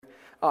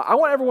I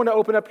want everyone to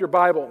open up your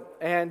Bible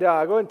and go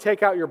ahead and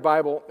take out your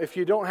Bible. If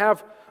you don't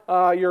have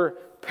your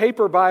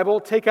paper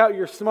Bible, take out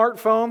your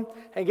smartphone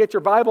and get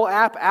your Bible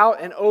app out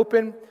and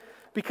open,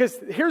 because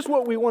here's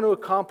what we want to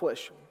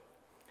accomplish.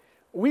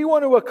 We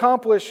want to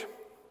accomplish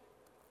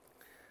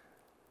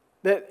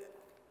that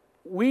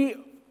we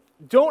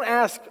don't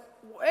ask,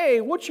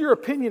 hey, what's your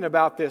opinion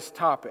about this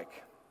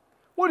topic?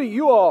 What do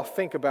you all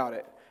think about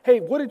it? Hey,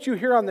 what did you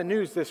hear on the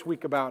news this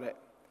week about it?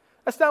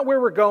 That's not where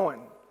we're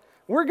going.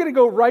 We're going to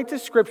go right to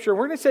Scripture.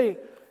 We're going to say,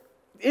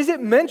 is it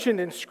mentioned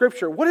in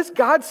Scripture? What does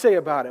God say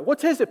about it?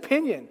 What's His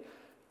opinion?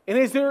 And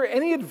is there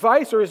any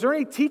advice or is there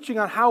any teaching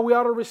on how we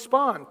ought to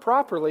respond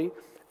properly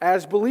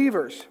as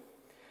believers?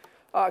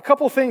 A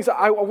couple things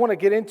I want to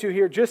get into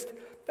here just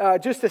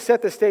to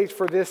set the stage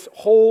for this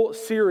whole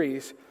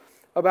series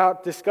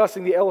about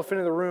discussing the elephant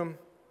in the room.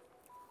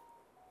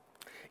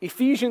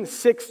 Ephesians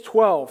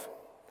 6:12.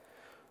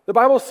 The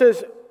Bible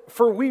says,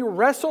 "For we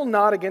wrestle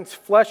not against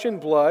flesh and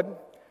blood,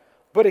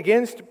 but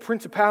against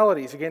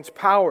principalities, against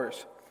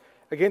powers,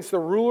 against the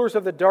rulers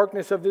of the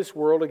darkness of this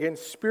world,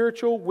 against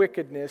spiritual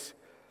wickedness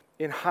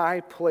in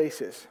high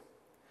places."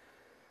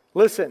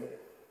 Listen,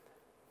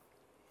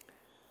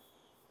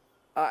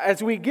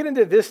 as we get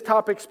into this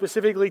topic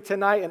specifically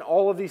tonight and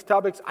all of these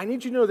topics, I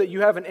need you to know that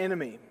you have an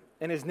enemy,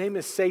 and his name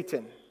is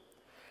Satan.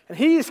 And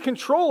he is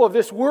control of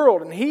this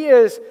world, and he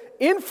is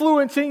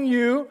influencing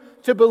you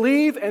to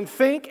believe and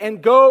think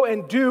and go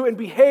and do and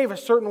behave a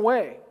certain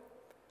way.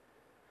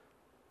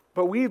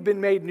 But we've been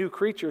made new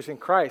creatures in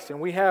Christ, and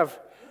we have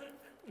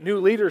new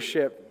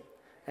leadership,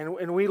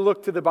 and we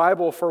look to the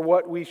Bible for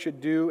what we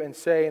should do and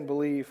say and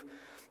believe.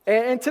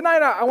 And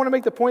tonight I want to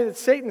make the point that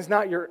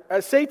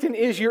Satan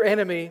is your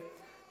enemy,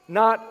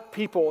 not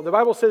people. The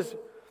Bible says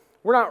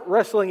we're not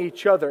wrestling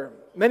each other.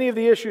 Many of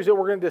the issues that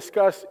we're going to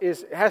discuss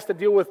has to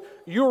deal with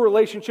your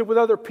relationship with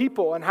other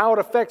people and how it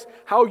affects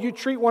how you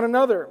treat one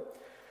another.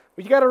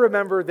 But you got to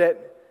remember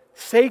that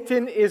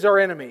Satan is our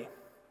enemy,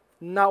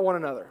 not one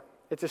another.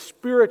 It's a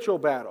spiritual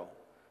battle,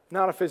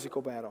 not a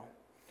physical battle.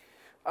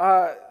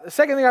 The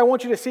second thing I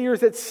want you to see here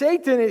is that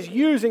Satan is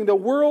using the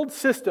world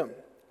system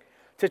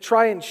to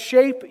try and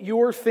shape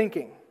your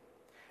thinking.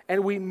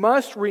 And we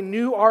must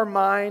renew our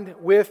mind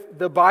with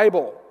the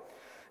Bible.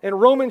 In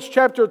Romans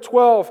chapter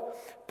 12,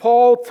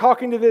 Paul,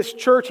 talking to this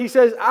church, he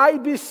says, "I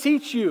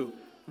beseech you,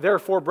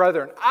 therefore,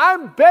 brethren."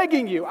 I'm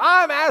begging you,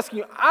 I'm asking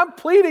you, I'm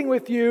pleading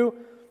with you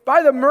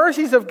by the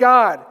mercies of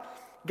God.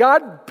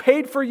 God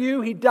paid for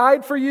you, He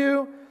died for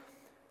you.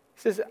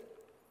 He says,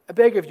 "I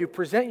beg of you,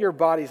 present your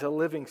bodies a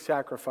living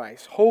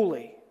sacrifice,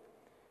 holy,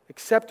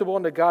 acceptable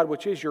unto God,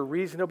 which is your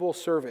reasonable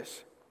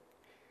service.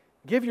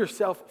 Give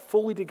yourself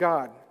fully to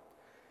God."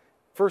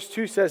 Verse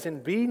 2 says,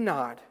 "And be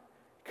not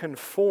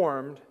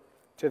conformed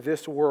to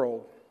this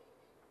world."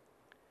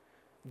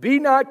 Be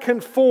not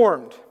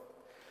conformed.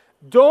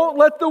 Don't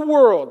let the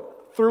world,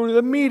 through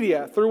the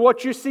media, through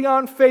what you see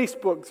on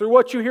Facebook, through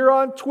what you hear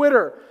on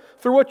Twitter,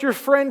 through what your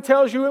friend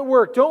tells you at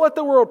work, don't let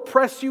the world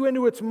press you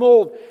into its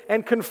mold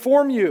and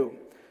conform you.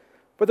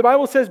 But the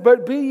Bible says,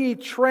 "But be ye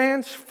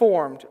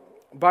transformed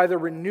by the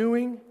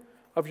renewing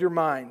of your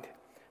mind,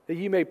 that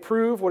ye may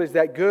prove what is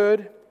that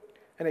good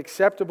and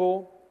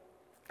acceptable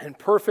and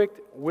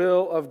perfect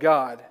will of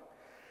God."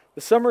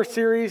 The summer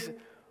series,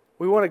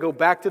 we want to go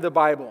back to the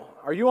Bible.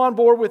 Are you on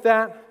board with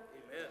that? Amen.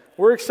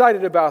 We're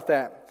excited about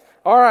that.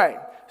 All right,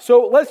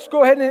 so let's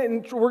go ahead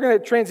and we're going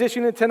to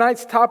transition into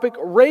tonight's topic,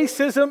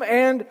 racism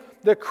and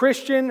the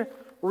Christian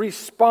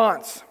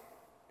response.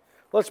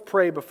 Let's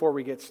pray before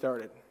we get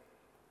started.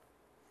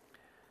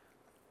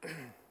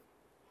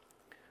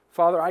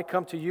 Father, I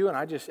come to you and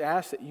I just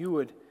ask that you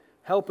would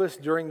help us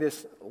during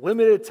this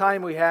limited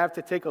time we have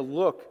to take a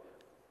look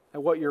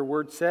at what your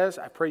word says.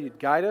 I pray you'd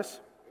guide us.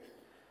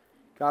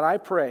 God, I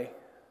pray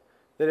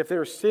that if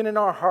there's sin in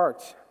our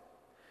hearts,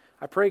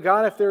 I pray,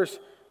 God, if there's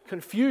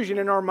confusion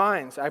in our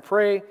minds, I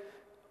pray,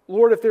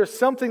 Lord, if there's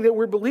something that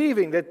we're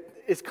believing that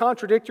is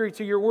contradictory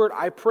to your word,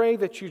 I pray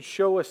that you'd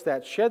show us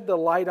that, shed the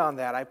light on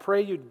that. I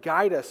pray you'd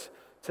guide us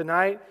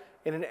tonight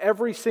and in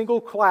every single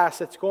class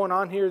that's going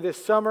on here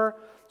this summer,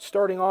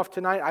 starting off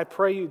tonight. I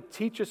pray you'd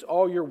teach us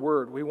all your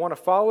word. We want to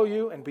follow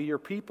you and be your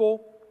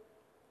people,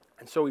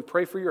 and so we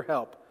pray for your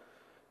help.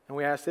 And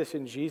we ask this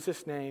in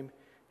Jesus' name,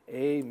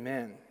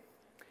 amen.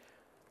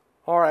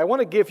 All right, I want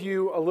to give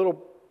you a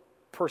little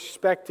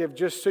perspective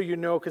just so you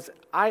know, because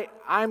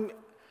I'm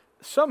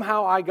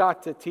somehow I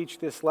got to teach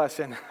this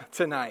lesson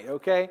tonight,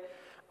 okay?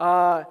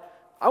 I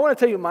want to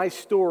tell you my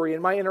story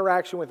and my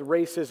interaction with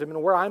racism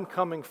and where I'm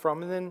coming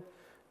from, and then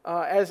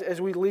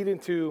as we lead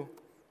into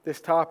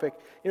this topic,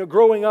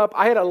 growing up,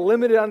 I had a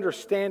limited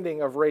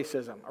understanding of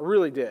racism. I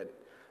really did.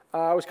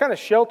 I was kind of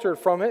sheltered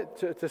from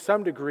it to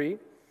some degree.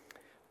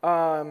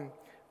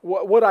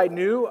 What I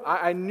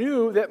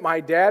knew that my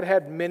dad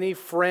had many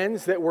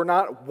friends that were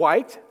not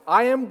white.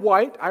 I am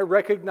white. I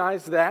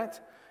recognize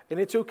that. And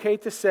it's okay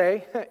to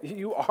say,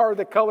 you are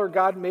the color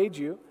God made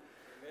you.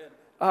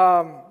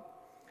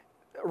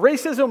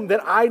 Racism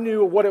that I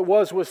knew what it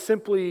was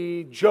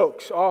simply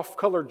jokes,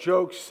 off-color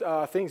jokes,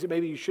 things that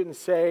maybe you shouldn't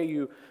say.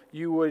 You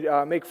you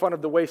would make fun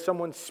of the way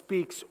someone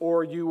speaks,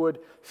 or you would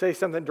say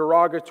something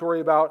derogatory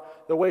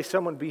about the way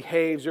someone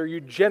behaves, or you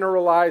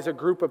generalize a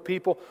group of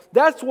people.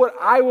 That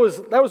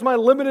was my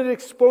limited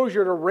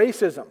exposure to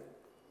racism.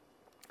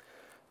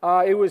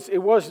 It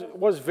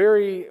was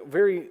very,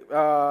 very,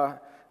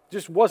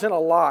 just wasn't a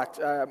lot.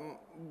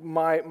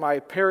 My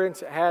parents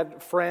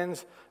had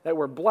friends that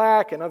were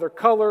black and other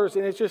colors,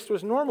 and it just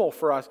was normal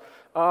for us.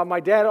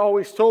 My dad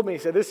always told me, he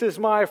said, "This is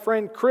my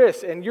friend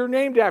Chris, and you're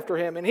named after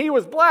him," and he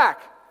was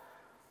black.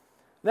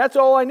 That's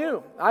all I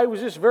knew. I was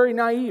just very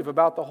naive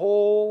about the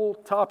whole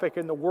topic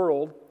in the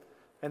world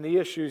and the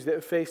issues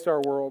that faced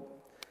our world.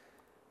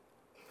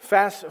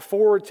 Fast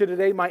forward to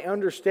today, my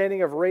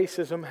understanding of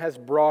racism has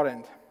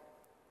broadened.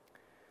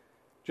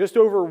 Just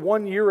over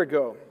 1 year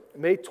ago,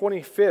 May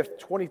 25th,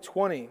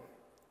 2020,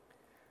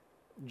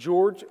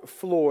 George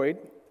Floyd,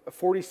 a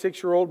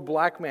 46-year-old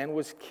black man,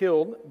 was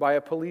killed by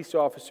a police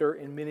officer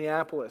in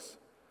Minneapolis.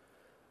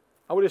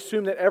 I would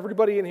assume that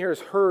everybody in here has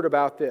heard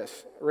about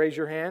this. Raise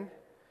your hand.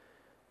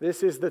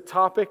 This is the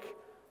topic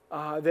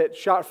that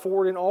shot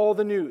forward in all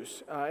the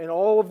news, in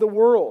all of the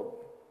world.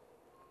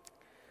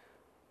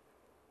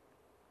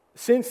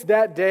 Since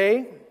that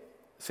day,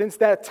 since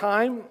that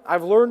time,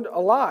 I've learned a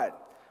lot.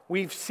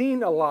 We've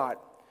seen a lot.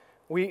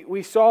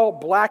 We saw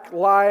Black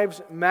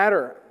Lives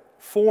Matter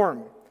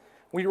form.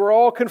 We were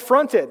all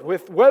confronted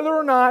with whether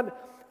or not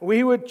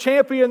we would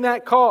champion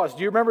that cause.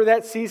 Do you remember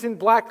that season,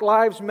 Black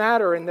Lives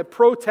Matter, and the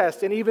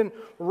protests and even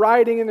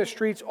rioting in the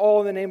streets,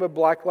 all in the name of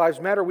Black Lives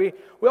Matter? We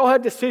all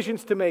had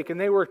decisions to make, and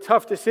they were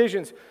tough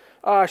decisions.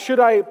 Should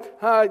I,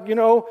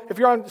 if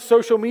you're on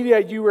social media,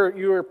 you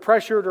were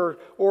pressured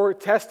or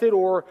tested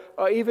or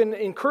even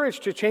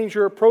encouraged to change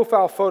your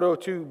profile photo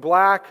to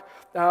black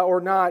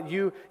or not.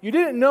 You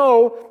didn't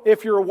know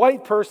if you're a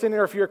white person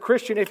or if you're a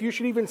Christian, if you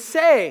should even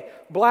say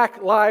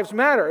Black Lives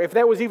Matter, if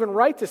that was even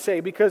right to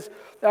say, because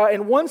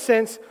in one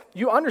sense,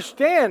 you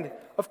understand,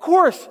 of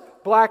course,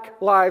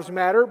 Black Lives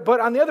Matter,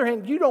 but on the other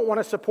hand, you don't want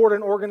to support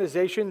an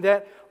organization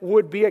that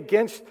would be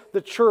against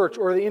the church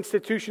or the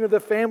institution of the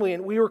family,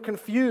 and we were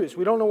confused.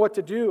 We don't know what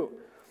to do.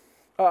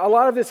 A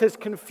lot of this has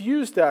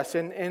confused us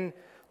and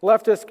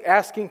left us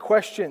asking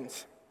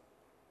questions.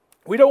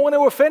 We don't want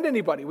to offend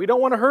anybody. We don't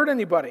want to hurt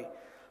anybody.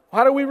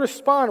 How do we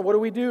respond? What do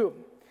we do?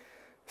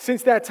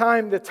 Since that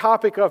time, the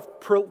topic of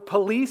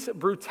police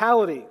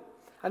brutality,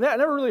 I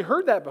never really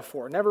heard that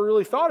before, never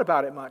really thought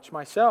about it much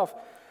myself,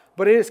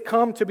 but it has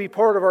come to be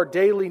part of our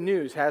daily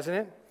news, hasn't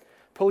it?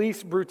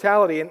 Police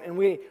brutality. And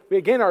we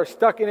again are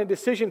stuck in a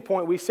decision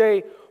point. We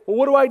say, well,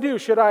 what do I do?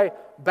 Should I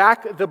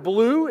back the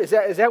blue? Is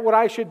that what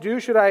I should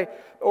do? Should I,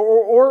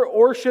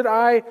 or should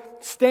I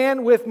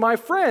stand with my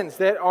friends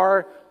that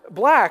are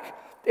black?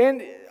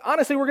 And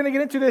honestly, we're going to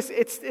get into this.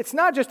 It's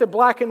not just a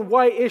black and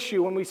white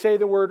issue when we say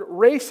the word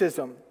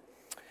racism.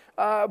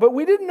 But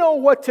we didn't know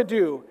what to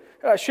do.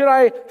 Should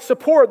I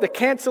support the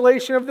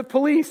cancellation of the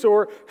police,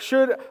 or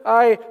should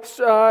I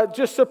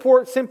just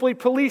support simply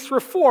police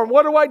reform?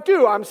 What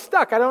do? I'm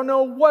stuck. I don't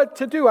know what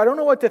to do. I don't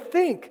know what to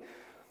think.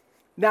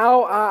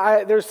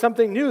 Now, there's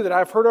something new that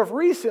I've heard of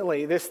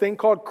recently, this thing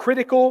called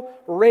critical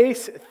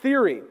race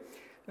theory.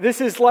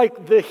 This is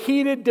like the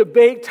heated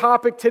debate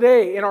topic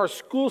today in our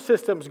school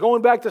systems,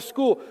 going back to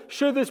school.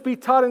 Should this be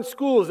taught in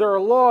schools? There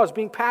are laws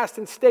being passed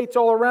in states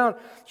all around.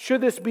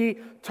 Should this be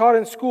taught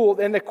in school?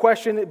 And the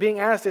question being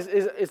asked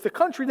is the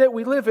country that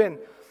we live in,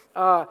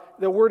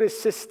 the word is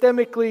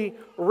systemically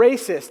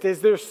racist?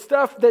 Is there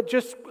stuff that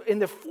just in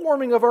the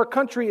forming of our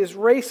country is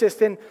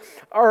racist? And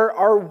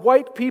are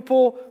white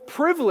people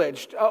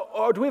privileged?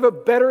 Or do we have a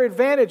better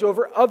advantage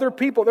over other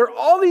people? There are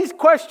all these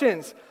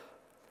questions.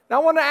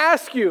 Now I want to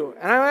ask you,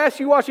 and I ask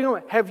you watching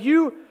home, have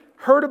you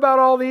heard about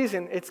all these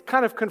and it's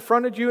kind of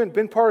confronted you and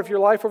been part of your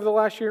life over the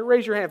last year?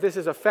 Raise your hand if this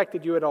has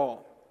affected you at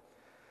all.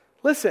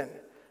 Listen,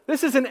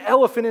 this is an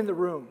elephant in the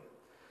room.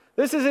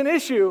 This is an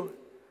issue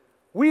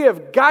we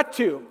have got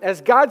to,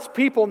 as God's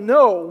people,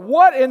 know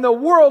what in the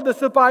world does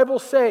the Bible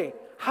say?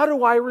 How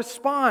do I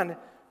respond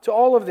to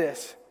all of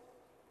this?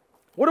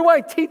 What do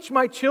I teach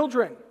my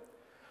children?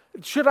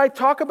 Should I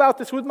talk about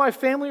this with my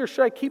family, or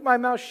should I keep my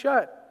mouth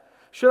shut?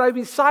 Should I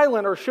be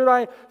silent, or should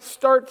I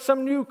start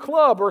some new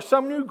club or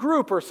some new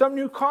group or some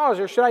new cause,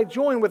 or should I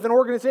join with an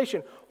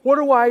organization? What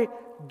do I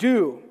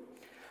do?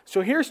 So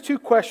here's two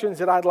questions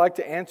that I'd like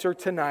to answer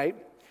tonight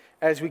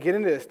as we get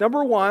into this.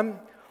 Number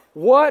one,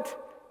 what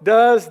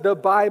does the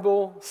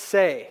Bible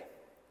say?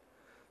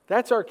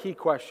 That's our key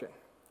question.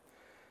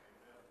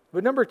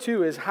 But number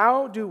two is,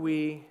 how do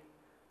we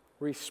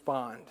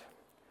respond?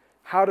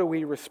 How do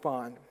we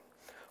respond?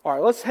 All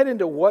right, let's head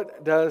into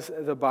what does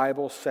the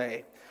Bible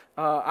say.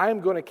 I'm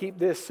going to keep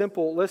this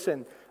simple.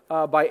 Listen,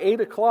 by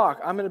 8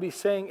 o'clock, I'm going to be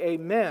saying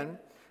amen,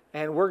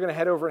 and we're going to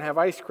head over and have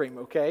ice cream,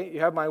 okay?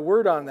 You have my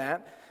word on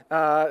that.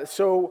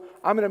 So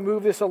I'm going to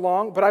move this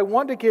along, but I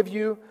want to give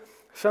you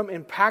some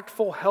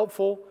impactful,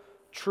 helpful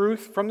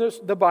truth from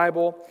the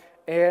Bible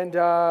and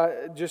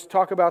just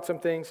talk about some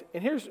things.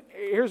 And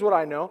here's what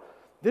I know.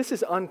 This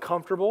is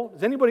uncomfortable.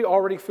 Does anybody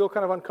already feel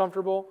kind of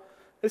uncomfortable?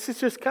 This is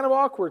just kind of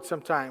awkward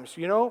sometimes,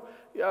 you know?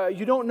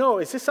 you don't know,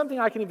 is this something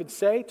I can even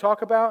say,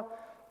 talk about?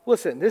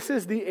 Listen, this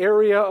is the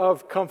area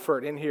of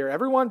comfort in here.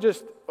 Everyone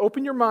just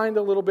open your mind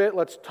a little bit.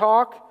 Let's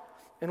talk,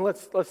 and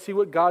let's see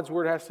what God's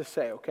Word has to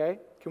say, okay?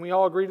 Can we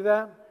all agree to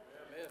that?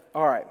 Amen.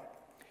 All right.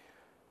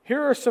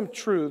 Here are some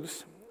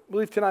truths. I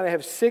believe tonight I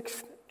have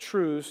 6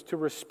 truths to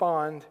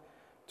respond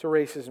to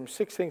racism.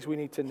 6 things we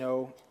need to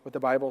know what the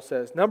Bible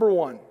says. Number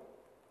 1,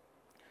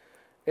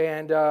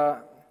 and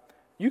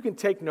you can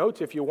take notes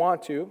if you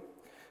want to,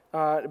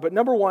 but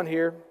number 1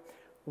 here,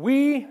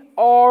 we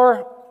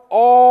are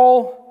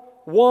all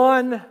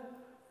one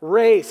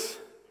race,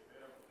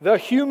 the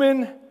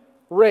human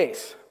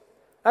race.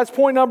 That's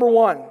point number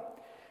 1.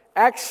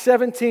 Acts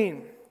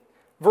 17,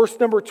 verse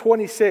number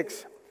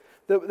 26.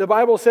 The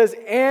Bible says,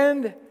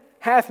 and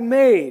hath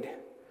made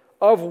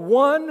of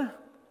one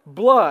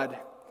blood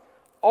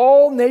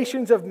all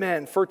nations of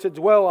men for to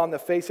dwell on the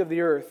face of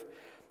the earth,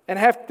 and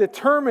hath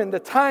determined the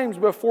times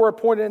before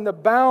appointed and the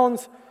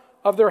bounds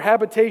of their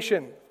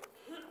habitation.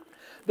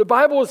 The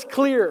Bible is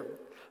clear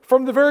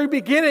from the very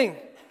beginning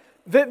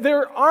that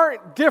there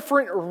aren't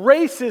different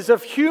races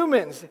of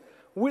humans.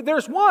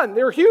 There's one.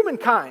 They're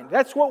humankind.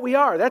 That's what we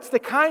are. That's the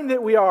kind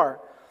that we are.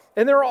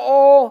 And they're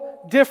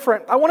all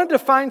different. I want to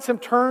define some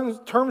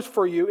terms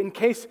for you in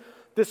case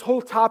this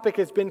whole topic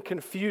has been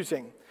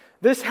confusing.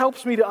 This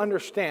helps me to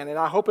understand, and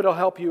I hope it'll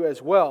help you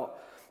as well.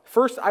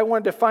 First, I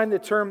want to define the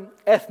term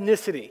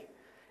ethnicity.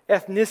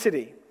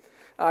 Ethnicity.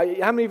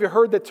 How many of you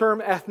heard the term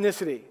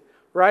ethnicity?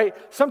 Right?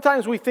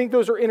 Sometimes we think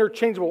those are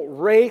interchangeable.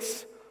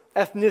 Race,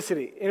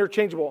 ethnicity,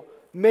 interchangeable.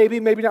 Maybe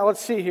not.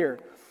 Let's see here.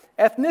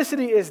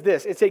 Ethnicity is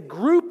this. It's a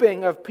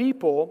grouping of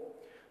people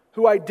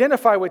who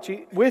identify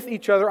with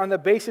each other on the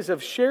basis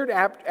of shared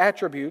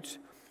attributes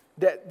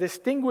that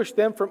distinguish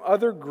them from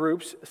other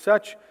groups,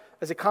 such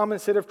as a common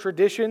set of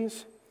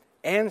traditions,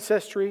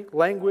 ancestry,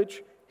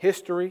 language,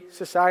 history,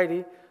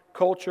 society,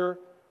 culture,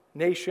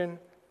 nation,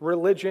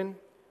 religion,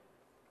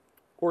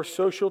 or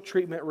social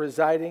treatment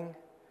residing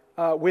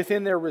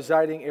within their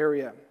residing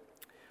area.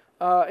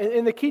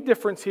 And the key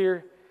difference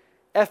here,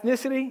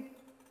 ethnicity,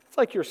 it's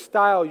like your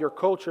style, your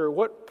culture,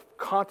 what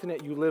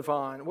continent you live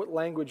on, what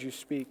language you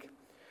speak.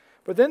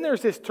 But then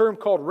there's this term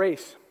called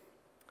race.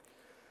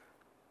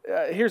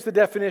 Here's the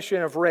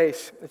definition of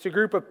race. It's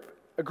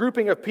a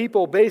grouping of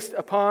people based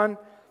upon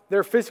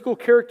their physical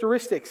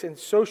characteristics and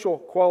social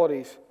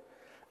qualities.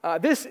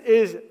 This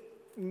is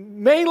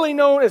mainly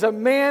known as a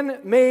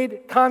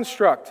man-made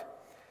construct.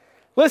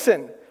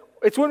 Listen,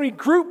 it's when we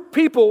group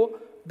people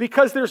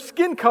because their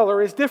skin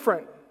color is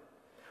different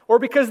or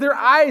because their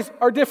eyes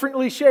are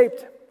differently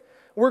shaped.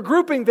 We're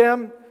grouping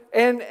them,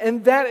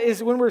 and that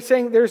is when we're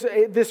saying there's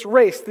this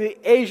race, the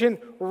Asian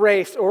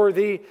race or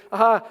the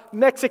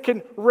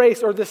Mexican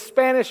race or the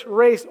Spanish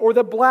race or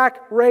the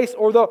black race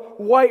or the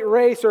white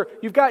race. Or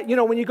you've got,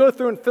 when you go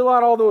through and fill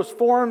out all those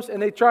forms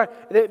and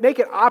they make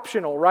it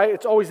optional, right?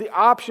 It's always the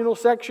optional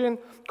section.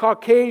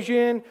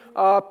 Caucasian,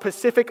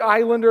 Pacific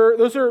Islander,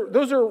 those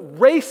are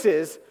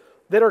races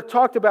that are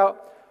talked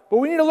about. But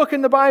we need to look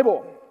in the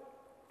Bible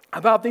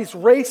about these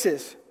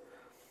races.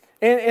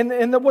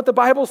 And what the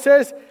Bible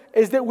says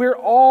is that we're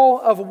all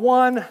of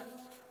one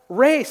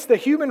race, the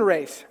human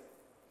race.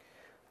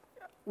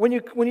 When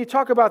you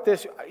talk about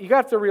this, you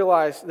got to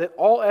realize that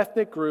all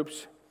ethnic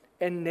groups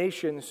and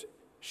nations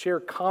share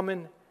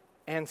common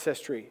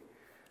ancestry.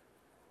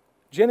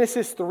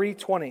 Genesis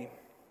 3:20.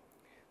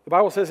 The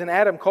Bible says, and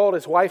Adam called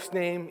his wife's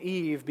name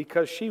Eve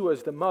because she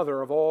was the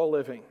mother of all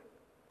living.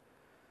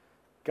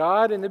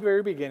 God in the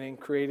very beginning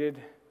created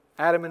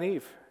Adam and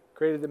Eve,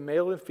 created the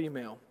male and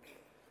female.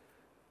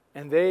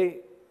 And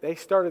they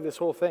started this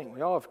whole thing. We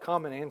all have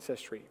common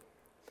ancestry.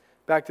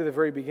 Back to the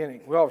very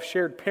beginning. We all have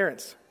shared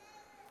parents,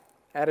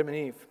 Adam and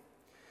Eve.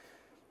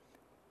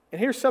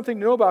 And here's something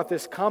to know about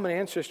this common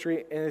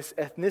ancestry and this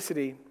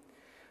ethnicity.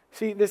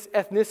 See, this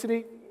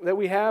ethnicity that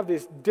we have,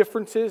 these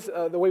differences,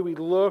 the way we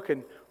look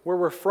and where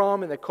we're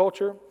from and the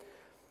culture,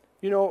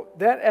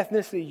 that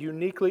ethnicity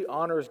uniquely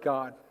honors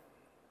God.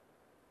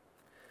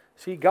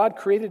 See, God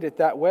created it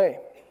that way.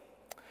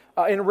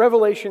 In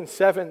Revelation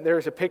 7,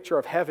 there's a picture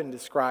of heaven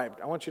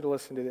described. I want you to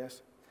listen to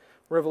this.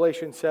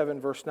 Revelation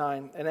 7, verse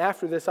 9. And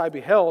after this I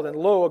beheld, and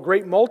lo, a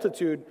great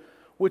multitude,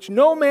 which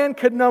no man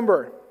could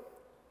number,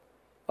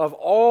 of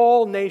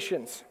all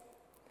nations,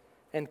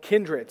 and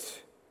kindreds,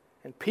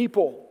 and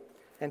people,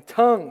 and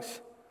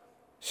tongues,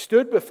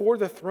 stood before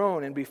the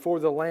throne and before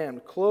the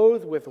Lamb,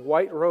 clothed with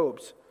white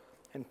robes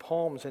and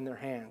palms in their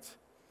hands,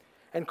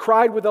 and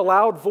cried with a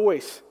loud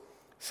voice,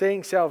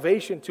 saying,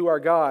 Salvation to our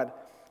God,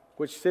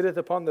 which sitteth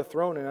upon the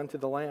throne and unto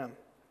the Lamb.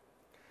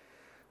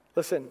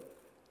 Listen,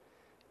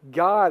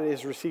 God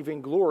is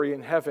receiving glory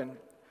in heaven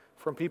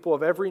from people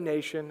of every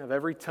nation, of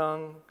every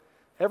tongue,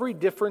 every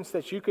difference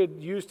that you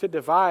could use to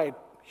divide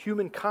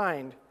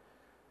humankind.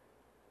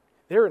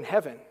 They're in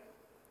heaven.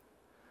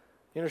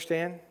 You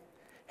understand?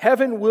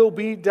 Heaven will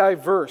be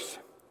diverse.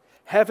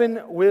 Heaven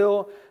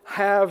will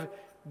have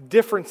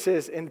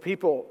differences in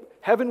people.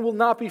 Heaven will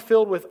not be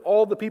filled with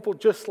all the people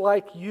just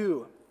like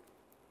you.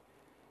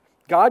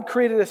 God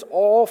created us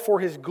all for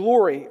His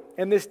glory,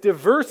 and this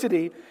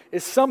diversity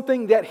is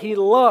something that He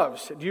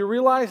loves. Do you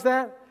realize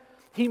that?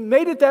 He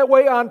made it that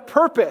way on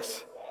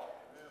purpose.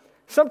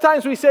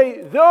 Sometimes we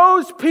say,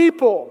 those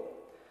people,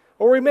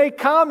 or we make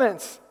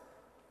comments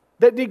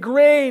that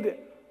degrade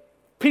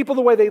people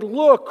the way they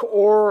look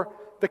or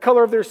the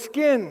color of their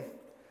skin.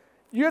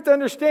 You have to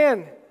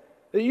understand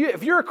that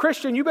if you're a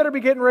Christian, you better be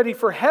getting ready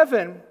for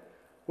heaven,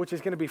 which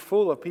is going to be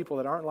full of people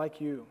that aren't like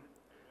you.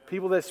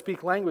 People that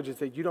speak languages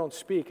that you don't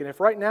speak. And if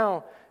right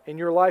now in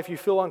your life you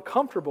feel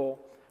uncomfortable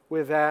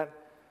with that,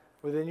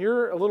 well, then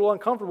you're a little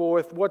uncomfortable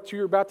with what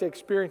you're about to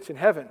experience in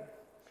heaven.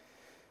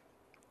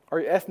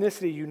 Our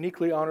ethnicity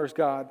uniquely honors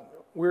God.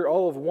 We're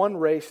all of one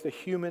race, the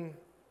human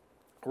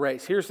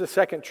race. Here's the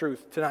second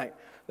truth tonight.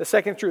 The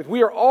second truth.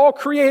 We are all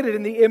created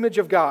in the image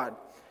of God.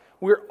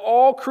 We're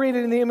all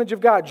created in the image of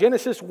God.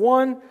 Genesis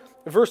 1,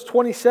 verse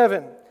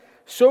 27.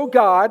 So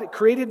God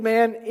created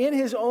man in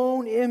His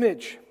own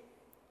image.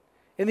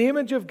 In the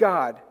image of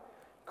God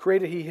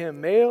created He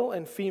him. Male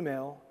and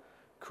female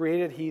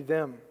created He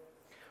them.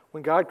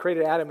 When God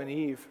created Adam and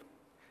Eve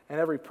and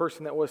every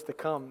person that was to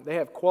come, they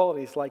have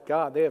qualities like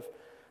God. They have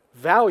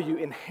value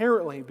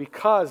inherently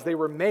because they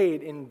were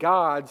made in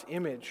God's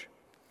image.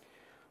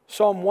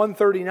 Psalm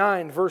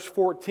 139, verse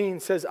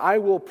 14 says, I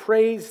will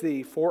praise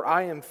Thee, for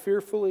I am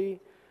fearfully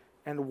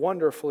and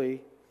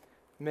wonderfully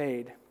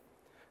made.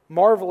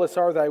 Marvelous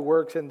are Thy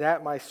works, and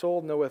that my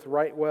soul knoweth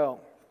right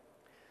well.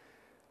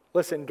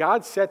 Listen,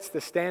 God sets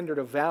the standard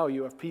of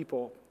value of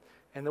people.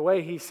 And the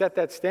way He set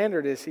that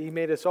standard is He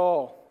made us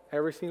all,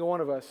 every single one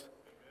of us.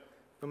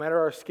 No matter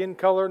our skin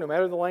color, no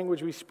matter the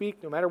language we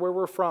speak, no matter where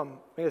we're from,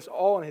 made us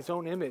all in His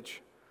own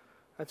image.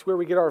 That's where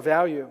we get our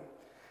value.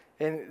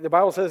 And the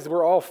Bible says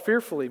we're all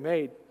fearfully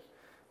made,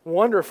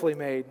 wonderfully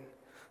made.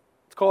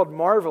 It's called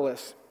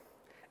marvelous.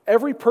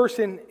 Every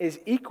person is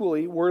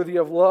equally worthy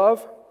of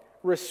love,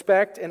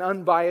 respect, and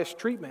unbiased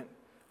treatment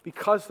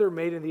because they're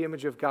made in the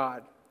image of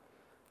God.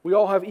 We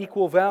all have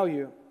equal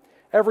value.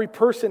 Every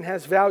person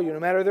has value, no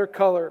matter their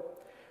color.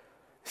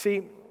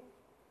 See,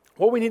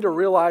 what we need to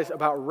realize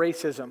about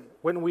racism,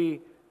 when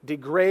we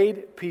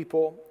degrade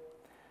people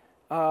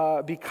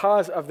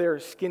because of their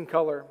skin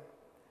color,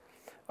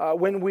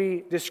 when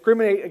we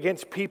discriminate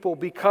against people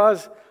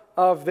because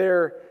of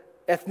their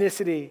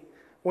ethnicity,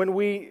 when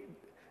we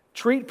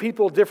treat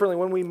people differently,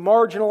 when we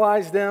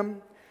marginalize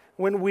them,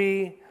 when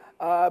we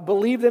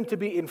believe them to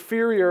be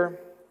inferior,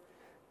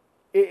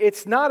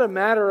 it's not a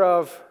matter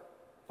of,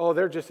 oh,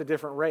 they're just a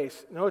different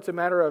race. No, it's a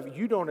matter of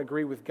you don't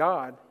agree with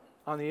God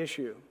on the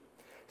issue.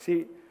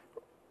 See,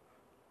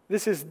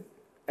 this is,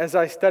 as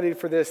I studied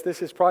for this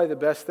is probably the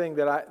best thing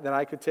that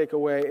I could take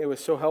away. It was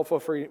so helpful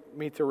for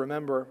me to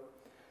remember.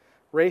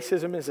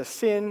 Racism is a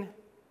sin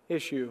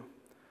issue,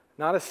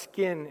 not a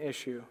skin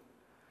issue.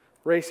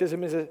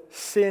 Racism is a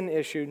sin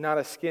issue, not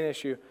a skin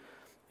issue.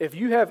 If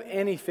you have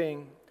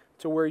anything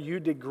to where you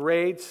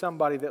degrade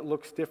somebody that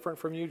looks different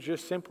from you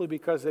just simply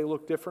because they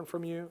look different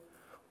from you,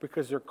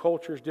 because their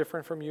culture is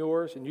different from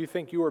yours, and you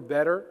think you are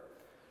better,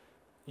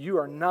 you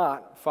are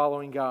not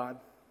following God.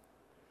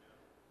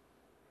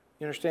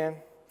 You understand?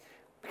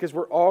 Because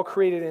we're all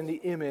created in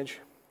the image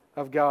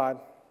of God.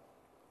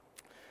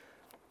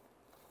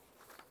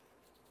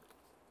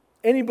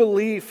 Any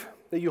belief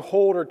that you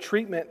hold or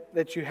treatment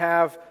that you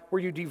have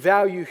where you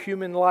devalue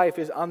human life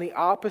is on the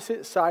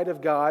opposite side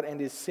of God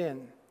and is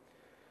sin.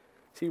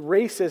 See,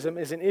 racism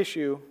is an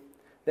issue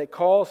that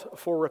calls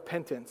for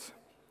repentance.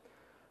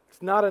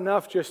 It's not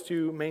enough just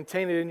to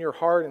maintain it in your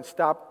heart and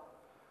stop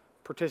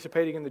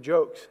participating in the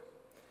jokes.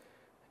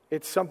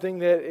 It's something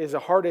that is a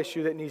heart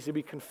issue that needs to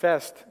be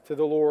confessed to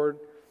the Lord.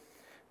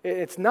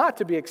 It's not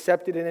to be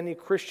accepted in any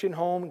Christian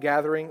home,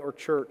 gathering, or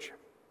church.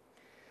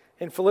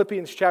 In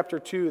Philippians chapter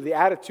 2, the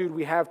attitude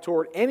we have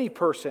toward any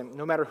person,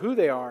 no matter who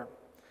they are,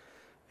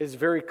 is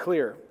very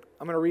clear.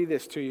 I'm going to read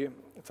this to you.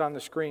 It's on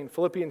the screen.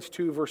 Philippians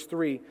 2, verse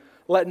 3.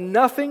 Let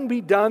nothing be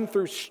done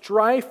through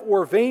strife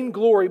or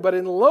vainglory, but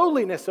in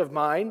lowliness of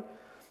mind,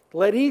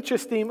 let each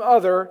esteem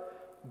other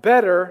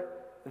better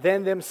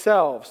than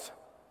themselves.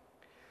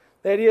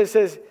 The idea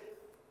says,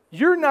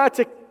 you're not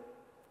to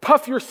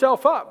puff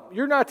yourself up.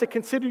 You're not to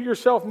consider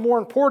yourself more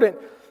important,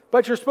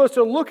 but you're supposed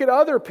to look at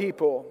other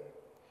people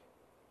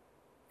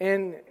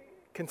and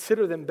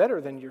consider them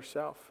better than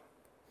yourself.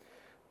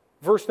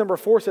 Verse number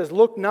 4 says,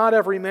 look not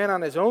every man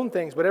on his own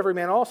things, but every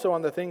man also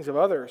on the things of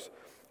others.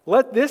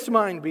 Let this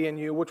mind be in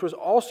you, which was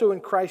also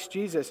in Christ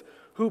Jesus,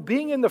 who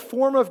being in the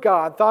form of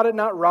God, thought it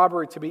not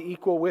robbery to be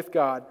equal with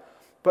God,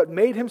 but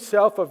made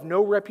himself of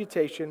no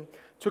reputation,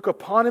 took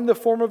upon him the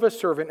form of a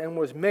servant, and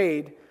was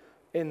made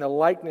in the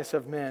likeness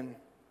of men.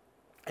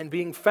 And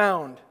being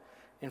found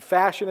in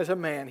fashion as a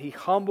man, he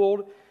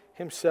humbled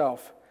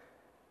himself.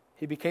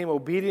 He became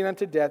obedient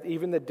unto death,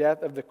 even the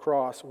death of the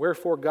cross.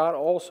 Wherefore God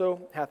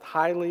also hath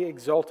highly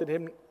exalted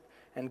him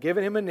and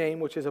given him a name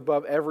which is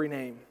above every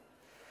name.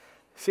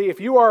 See,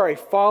 if you are a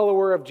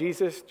follower of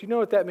Jesus, do you know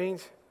what that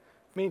means?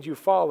 It means you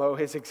follow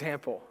his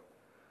example.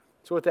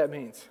 That's what that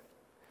means.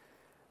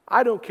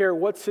 I don't care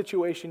what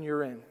situation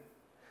you're in.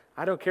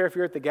 I don't care if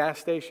you're at the gas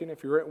station,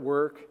 if you're at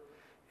work,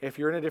 if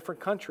you're in a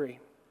different country,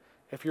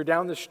 if you're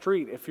down the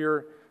street, if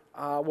you're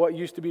what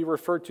used to be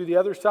referred to the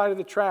other side of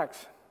the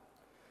tracks.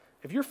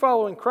 If you're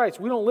following Christ,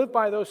 we don't live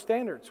by those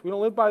standards. We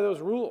don't live by those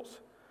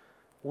rules.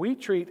 We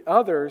treat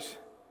others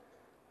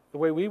the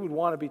way we would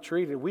want to be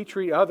treated. We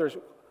treat others,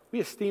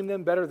 we esteem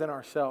them better than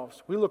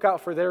ourselves. We look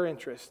out for their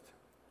interest.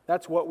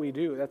 That's what we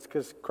do. That's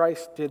because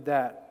Christ did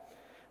that.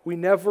 We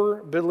never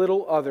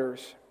belittle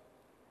others.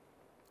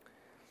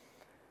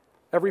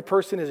 Every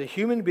person is a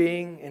human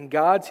being in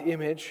God's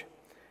image,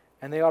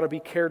 and they ought to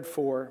be cared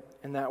for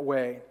in that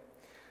way.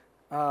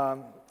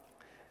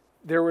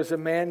 There was a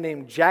man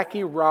named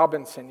Jackie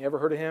Robinson. You ever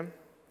heard of him?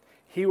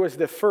 He was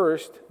the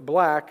first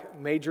black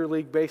Major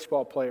League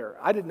Baseball player.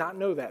 I did not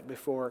know that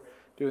before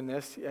doing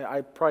this.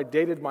 I probably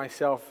dated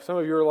myself. Some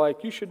of you are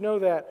like, you should know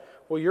that.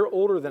 Well, you're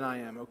older than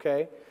I am,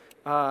 okay?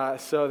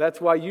 So that's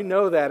why you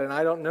know that, and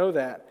I don't know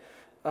that.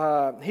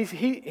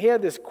 He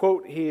had this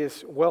quote he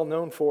is well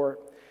known for.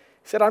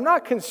 He said, "I'm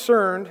not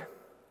concerned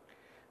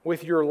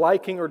with your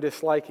liking or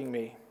disliking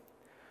me.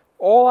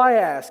 All I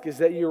ask is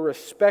that you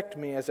respect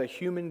me as a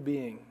human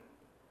being."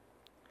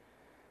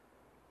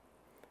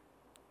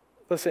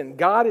 Listen,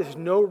 God is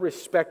no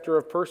respecter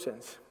of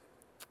persons.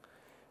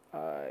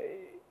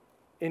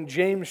 In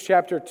James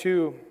chapter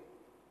 2,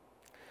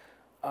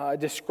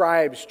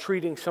 describes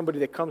treating somebody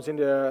that comes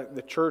into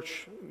the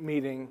church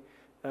meeting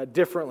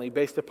differently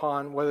based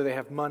upon whether they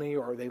have money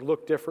or they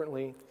look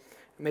differently.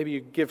 Maybe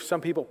you give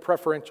some people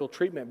preferential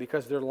treatment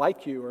because they're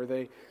like you, or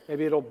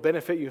maybe it'll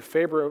benefit you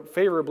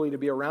favorably to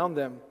be around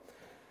them.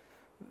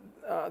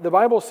 The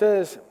Bible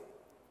says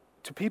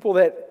to people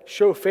that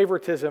show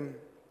favoritism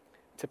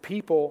to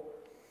people,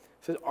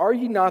 it says, "Are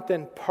ye not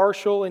then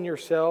partial in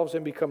yourselves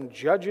and become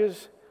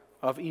judges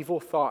of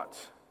evil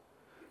thoughts?"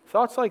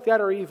 Thoughts like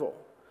that are evil.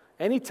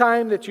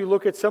 Anytime that you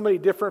look at somebody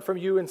different from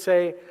you and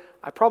say,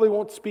 "I probably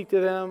won't speak to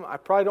them, I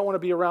probably don't want to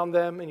be around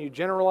them," and you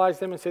generalize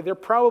them and say, "They're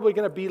probably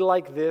going to be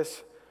like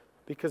this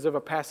because of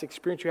a past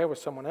experience you had with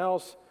someone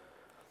else,"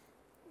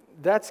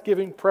 that's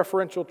giving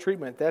preferential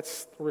treatment.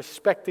 That's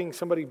respecting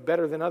somebody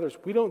better than others.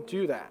 We don't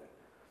do that.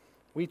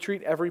 We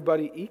treat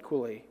everybody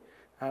equally.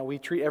 We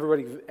treat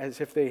everybody as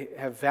if they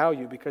have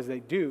value because they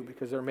do,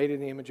 because they're made in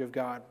the image of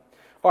God.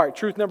 All right,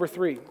 truth number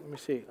 3. Let me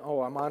see.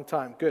 Oh, I'm on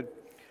time. Good.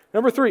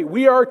 Number 3,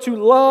 we are to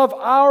love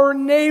our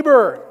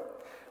neighbor.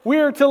 We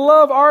are to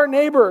love our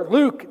neighbor.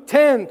 Luke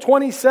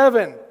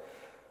 10:27.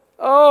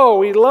 Oh,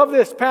 we love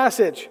this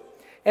passage.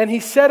 "And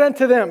he said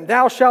unto them,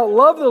 Thou shalt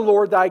love the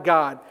Lord thy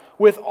God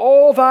with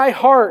all thy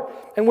heart,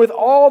 and with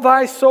all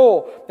thy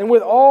soul, and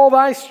with all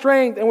thy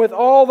strength, and with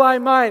all thy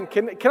mind."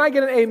 Can I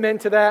get an amen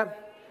to that?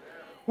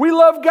 We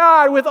love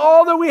God with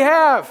all that we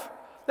have.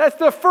 That's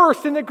the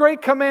first and the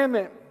great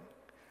commandment.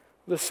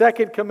 The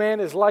second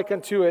command is like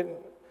unto it.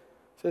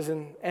 It says,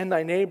 "And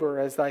thy neighbor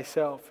as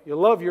thyself." You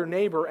love your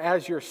neighbor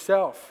as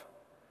yourself.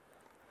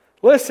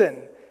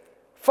 Listen,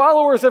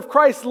 followers of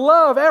Christ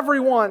love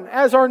everyone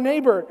as our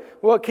neighbor.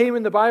 Well, it came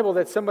in the Bible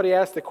that somebody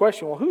asked the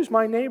question, well, who's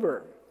my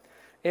neighbor?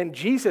 And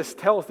Jesus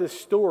tells this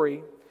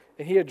story,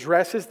 and he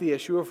addresses the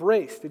issue of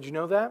race. Did you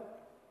know that?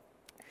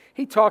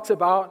 He talks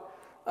about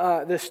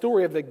the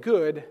story of the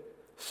Good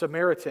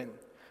Samaritan.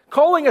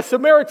 Calling a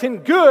Samaritan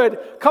good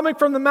coming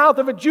from the mouth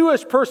of a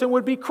Jewish person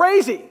would be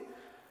crazy.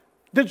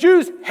 The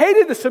Jews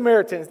hated the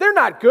Samaritans. They're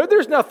not good.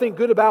 There's nothing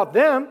good about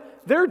them.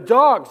 They're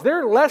dogs.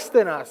 They're less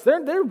than us.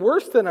 They're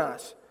worse than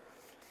us.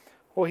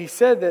 Well, he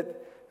said that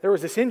there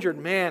was this injured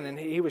man, and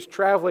he was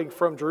traveling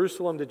from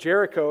Jerusalem to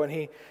Jericho, and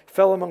he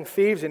fell among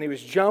thieves, and he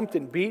was jumped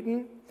and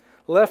beaten,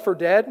 left for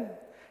dead.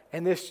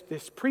 And this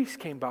priest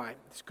came by,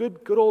 this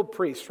good old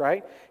priest,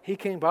 right? He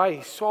came by,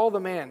 he saw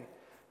the man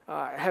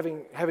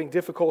having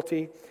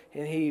difficulty,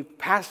 and he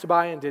passed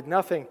by and did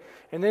nothing.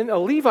 And then a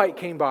Levite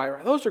came by.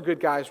 Those are good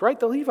guys, right?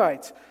 The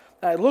Levites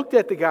looked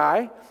at the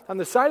guy on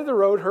the side of the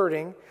road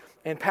hurting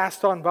and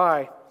passed on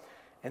by.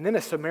 And then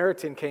a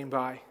Samaritan came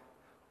by.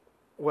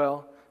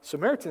 Well,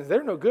 Samaritans,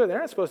 they're no good. They're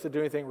not supposed to do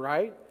anything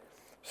right.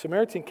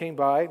 Samaritan came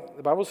by.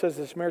 The Bible says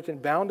the Samaritan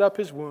bound up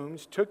his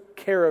wounds, took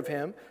care of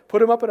him,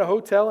 put him up at a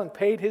hotel, and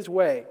paid his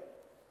way.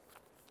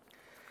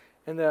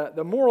 And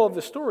the moral of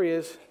the story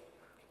is,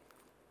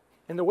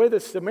 in the way the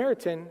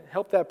Samaritan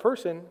helped that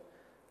person,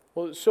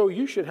 well, so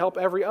you should help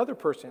every other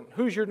person.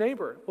 Who's your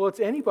neighbor? Well,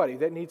 it's anybody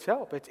that needs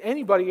help. It's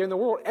anybody in the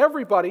world.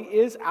 Everybody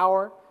is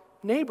our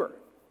neighbor.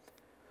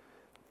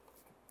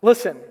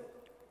 Listen,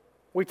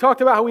 we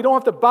talked about how we don't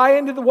have to buy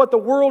into what the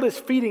world is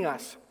feeding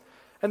us.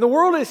 And the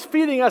world is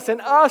feeding us an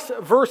us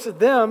versus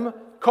them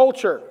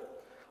culture.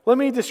 Let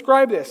me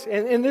describe this.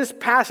 In this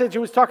passage, it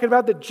was talking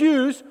about the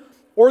Jews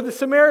or the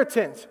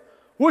Samaritans.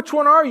 Which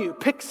one are you?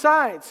 Pick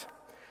sides.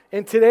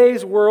 In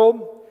today's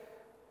world,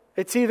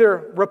 it's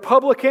either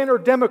Republican or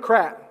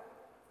Democrat.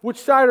 Which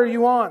side are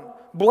you on?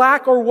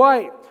 Black or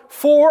white?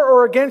 For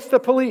or against the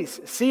police?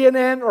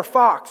 CNN or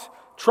Fox?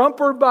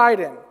 Trump or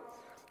Biden?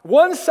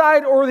 One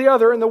side or the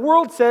other. And the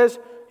world says,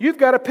 you've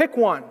got to pick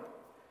one.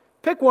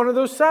 Pick one of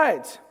those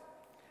sides.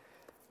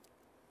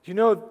 You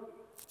know,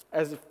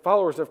 as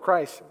followers of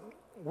Christ,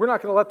 we're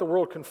not going to let the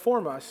world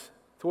conform us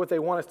to what they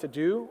want us to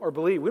do or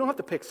believe. We don't have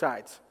to pick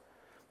sides.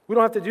 We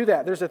don't have to do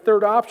that. There's a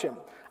third option.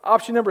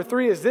 Option number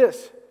 3 is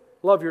this: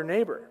 love your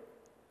neighbor.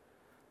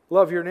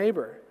 Love your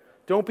neighbor.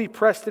 Don't be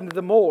pressed into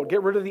the mold.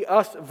 Get rid of the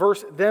us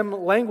versus them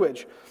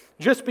language.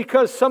 Just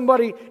because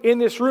somebody in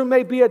this room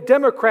may be a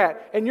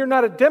Democrat and you're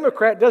not a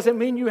Democrat doesn't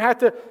mean you have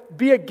to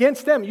be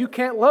against them. You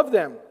can't love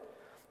them.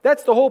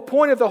 That's the whole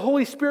point of the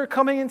Holy Spirit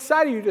coming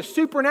inside of you, to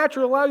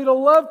supernaturally allow you to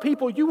love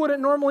people you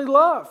wouldn't normally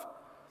love.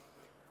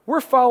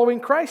 We're following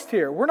Christ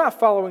here. We're not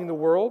following the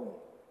world.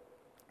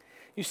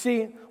 You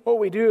see, what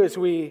we do is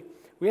we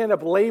end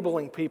up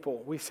labeling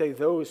people. We say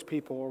those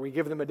people, or we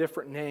give them a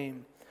different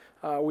name.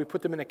 We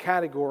put them in a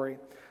category.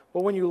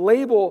 Well, when you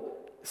label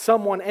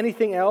someone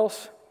anything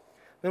else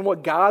than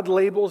what God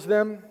labels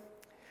them,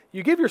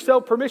 you give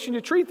yourself permission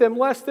to treat them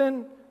less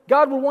than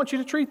God would want you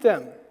to treat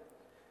them.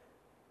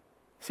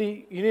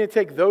 See, you need to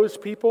take those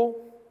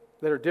people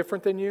that are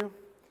different than you,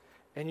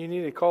 and you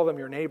need to call them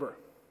your neighbor.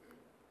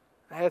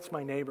 That's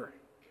my neighbor.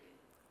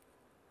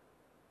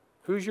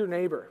 Who's your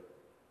neighbor?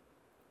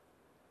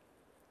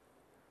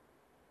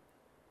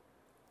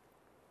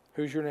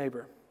 Who's your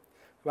neighbor?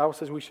 The Bible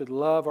says we should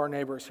love our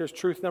neighbors. Here's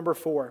truth number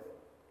 4.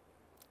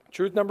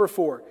 Truth number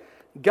 4.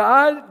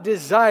 God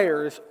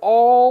desires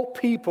all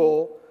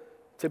people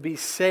to be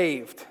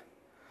saved.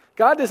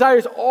 God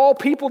desires all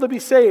people to be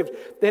saved.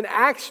 In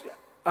Acts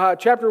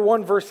chapter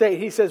 1, verse 8,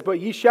 he says, "But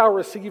ye shall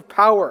receive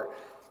power.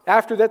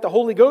 After that the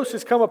Holy Ghost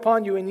is come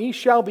upon you, and ye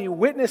shall be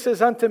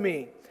witnesses unto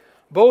me,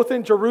 both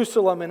in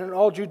Jerusalem and in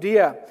all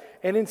Judea,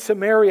 and in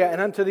Samaria, and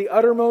unto the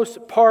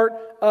uttermost part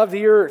of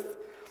the earth."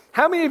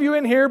 How many of you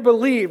in here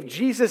believe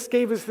Jesus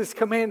gave us this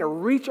command to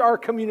reach our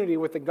community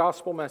with the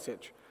gospel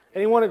message?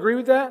 Anyone agree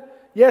with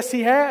that? Yes,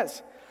 he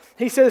has.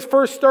 He says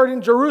first start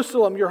in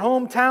Jerusalem, your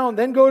hometown,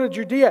 then go to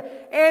Judea,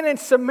 and in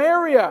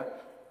Samaria.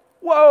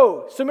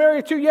 Whoa,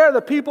 Samaria too? Yeah,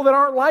 the people that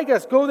aren't like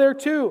us, go there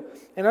too.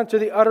 And unto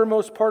the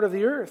uttermost part of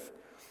the earth.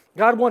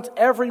 God wants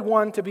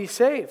everyone to be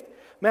saved.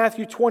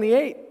 Matthew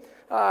 28,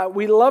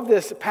 we love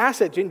this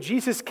passage. And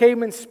Jesus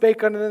came and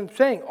spake unto them,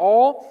 saying,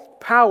 all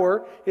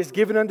power is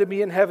given unto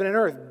me in heaven and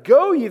earth.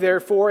 Go ye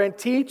therefore and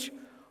teach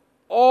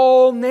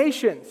all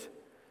nations.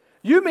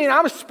 You mean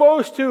I'm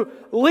supposed to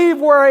leave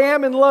where I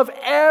am and love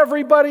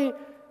everybody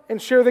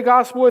and share the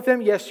gospel with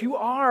them? Yes, you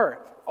are.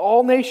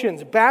 All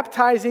nations,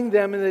 baptizing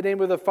them in the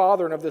name of the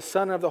Father and of the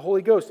Son and of the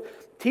Holy Ghost,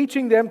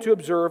 teaching them to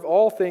observe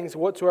all things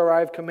whatsoever I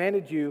have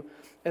commanded you.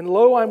 And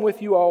lo, I'm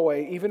with you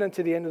always, even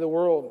unto the end of the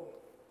world.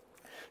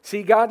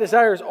 See, God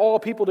desires all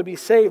people to be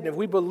saved. And if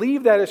we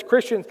believe that as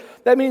Christians,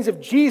 that means if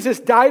Jesus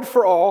died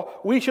for all,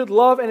 we should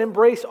love and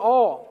embrace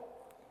all.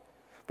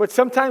 But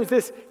sometimes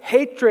this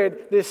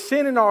hatred, this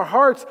sin in our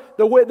hearts,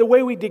 the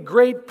way we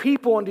degrade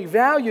people and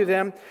devalue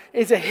them,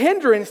 is a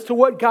hindrance to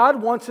what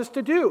God wants us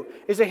to do,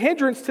 is a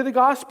hindrance to the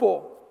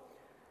gospel.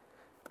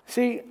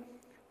 See,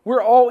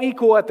 we're all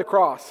equal at the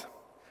cross.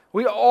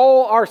 We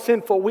all are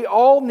sinful. We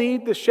all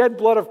need the shed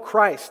blood of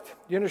Christ.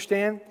 You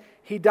understand?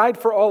 He died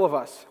for all of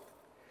us.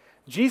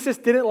 Jesus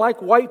didn't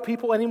like white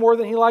people any more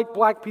than he liked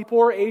black people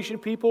or Asian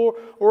people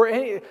or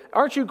any.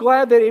 Aren't you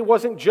glad that it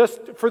wasn't just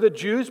for the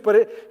Jews,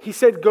 but he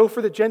said go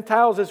for the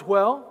Gentiles as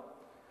well?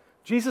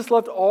 Jesus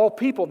loved all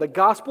people. The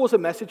gospel is a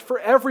message for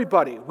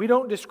everybody. We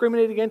don't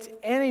discriminate against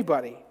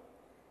anybody.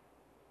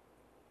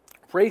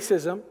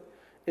 Racism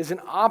is an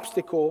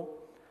obstacle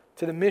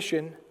to the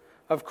mission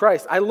of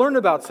Christ. I learned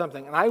about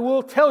something, and I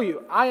will tell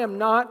you, I am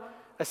not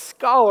a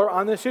scholar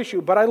on this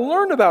issue, but I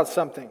learned about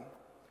something.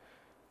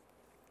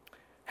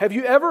 Have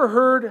you ever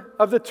heard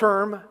of the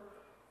term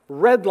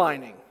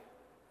redlining?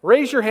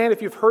 Raise your hand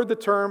if you've heard the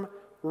term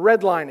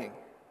redlining.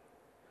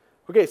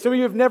 Okay, some of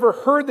you have never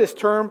heard this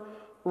term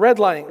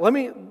redlining. Let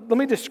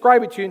me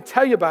describe it to you and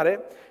tell you about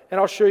it, and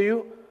I'll show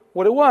you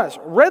what it was.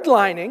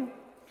 Redlining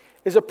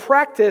is a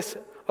practice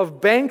of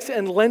banks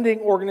and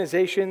lending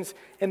organizations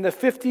in the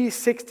 50s,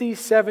 60s,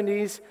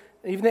 70s,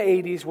 even the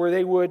 80s, where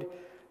they would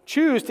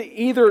choose to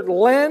either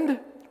lend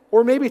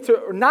or maybe to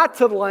not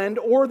to lend,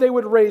 or they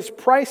would raise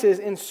prices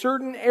in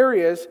certain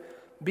areas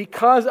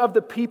because of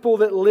the people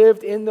that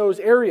lived in those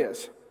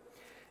areas.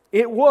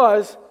 It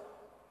was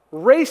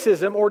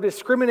racism or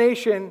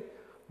discrimination,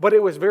 but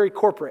it was very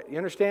corporate. You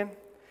understand?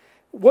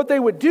 What they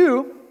would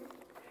do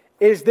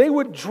is they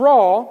would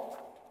draw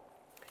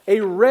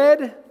a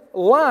red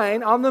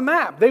line on the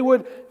map. They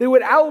would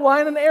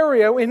outline an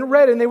area in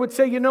red, and they would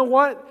say, you know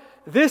what?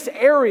 This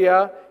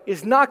area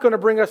is not going to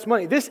bring us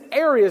money. This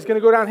area is going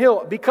to go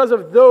downhill because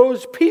of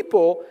those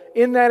people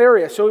in that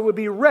area. So it would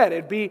be red.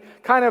 It'd be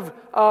kind of,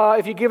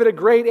 if you give it a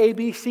grade A,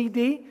 B, C,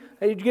 D,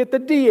 and you get the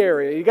D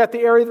area. You got the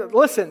area that,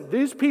 listen,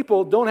 these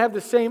people don't have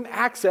the same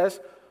access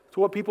to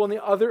what people in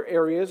the other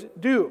areas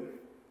do.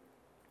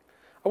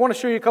 I want to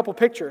show you a couple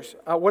pictures,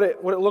 what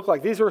it looked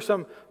like. These are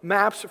some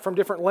maps from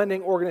different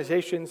lending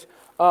organizations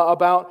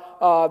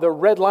about the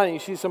red line. You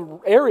see some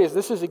areas.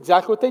 This is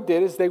exactly what they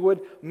did, is they would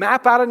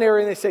map out an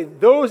area and they say,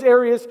 those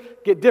areas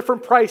get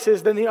different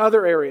prices than the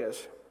other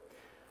areas.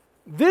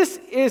 This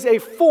is a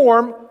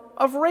form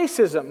of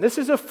racism. This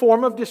is a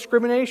form of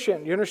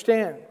discrimination. You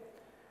understand?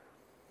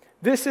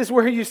 This is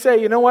where you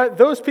say, you know what,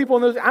 those people,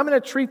 I'm going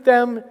to treat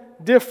them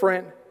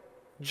different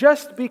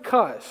just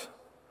because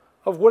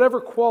of whatever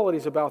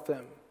qualities about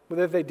them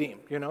that they deem,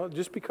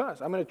 just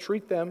because. I'm going to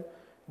treat them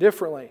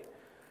differently.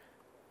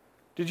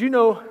 Did you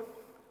know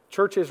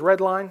churches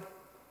redline?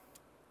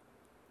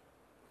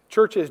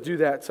 Churches do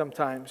that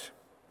sometimes.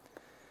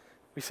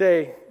 We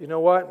say, you know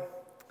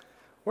what,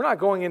 we're not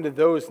going into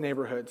those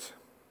neighborhoods.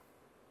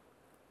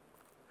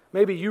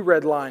 Maybe you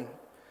redline.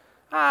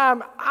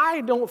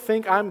 I don't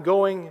think I'm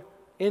going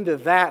into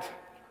that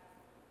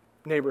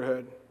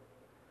neighborhood.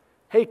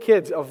 Hey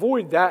kids,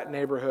 avoid that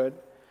neighborhood.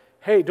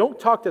 Hey, don't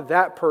talk to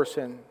that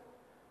person.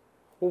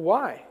 Well,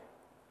 why?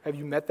 Have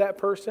you met that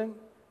person?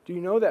 Do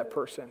you know that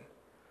person?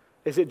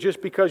 Is it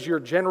just because you're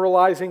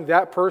generalizing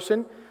that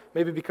person?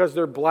 Maybe because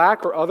they're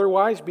black or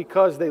otherwise,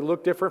 because they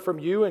look different from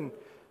you, and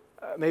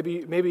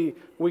maybe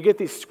we get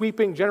these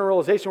sweeping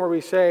generalization where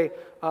we say,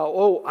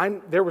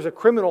 there was a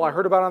criminal I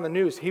heard about on the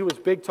news. He was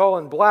big, tall,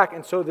 and black,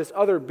 and so this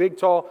other big,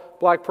 tall,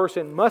 black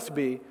person must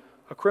be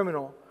a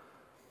criminal.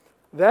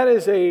 That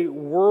is a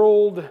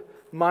world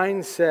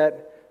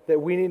mindset that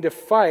we need to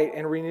fight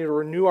and we need to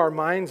renew our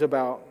minds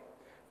about.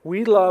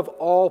 We love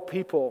all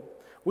people.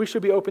 We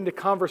should be open to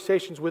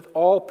conversations with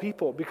all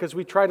people because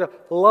we try to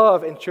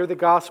love and share the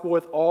gospel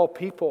with all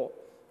people.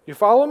 You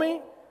follow me?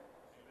 Amen.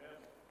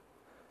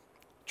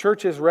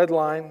 Churches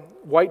redline.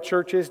 White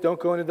churches don't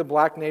go into the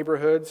black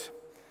neighborhoods.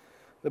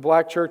 The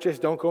black churches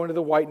don't go into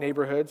the white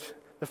neighborhoods.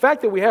 The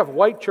fact that we have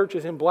white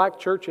churches and black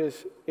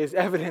churches is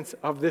evidence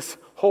of this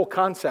whole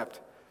concept.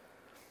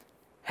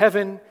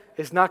 Heaven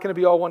is not going to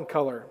be all one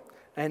color,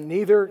 and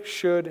neither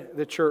should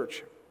the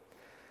church.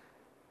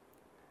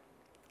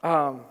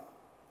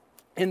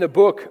 In the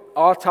book,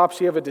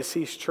 Autopsy of a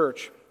Deceased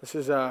Church, this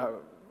is a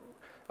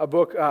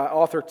book,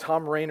 author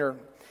Tom Rainer,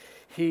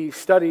 he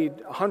studied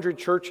 100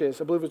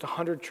 churches, I believe it was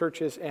 100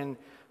 churches, and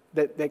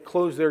that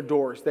closed their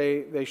doors.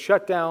 They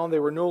shut down, they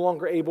were no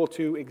longer able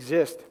to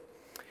exist.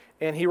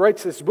 And he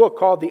writes this book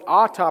called The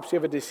Autopsy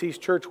of a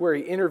Deceased Church, where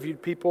he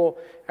interviewed people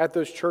at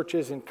those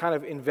churches and kind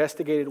of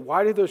investigated,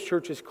 why did those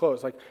churches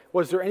close? Like,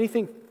 was there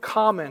anything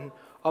common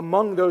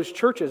among those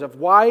churches of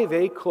why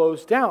they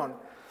closed down?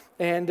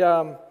 And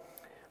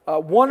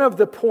one of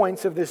the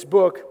points of this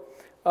book,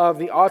 of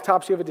The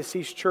Autopsy of a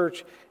Deceased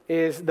Church,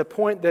 is the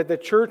point that the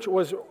church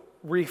was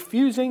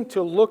refusing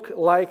to look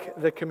like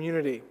the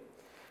community.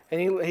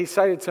 And he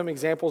cited some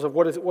examples of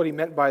what he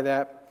meant by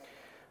that.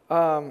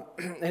 And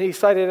he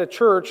cited a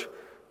church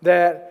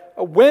that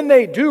when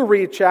they do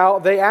reach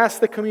out, they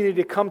ask the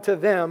community to come to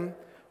them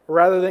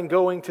rather than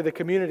going to the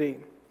community.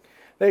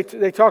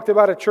 They talked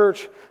about a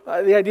church.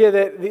 The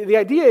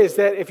idea is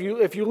that if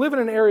you live in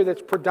an area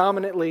that's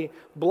predominantly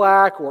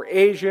black or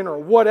Asian or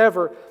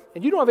whatever,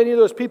 and you don't have any of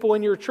those people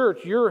in your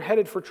church, you're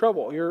headed for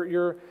trouble.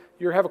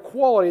 You have a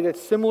quality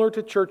that's similar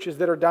to churches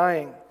that are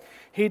dying.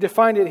 He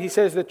defined it. He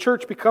says the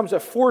church becomes a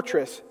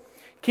fortress,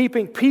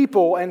 keeping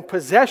people and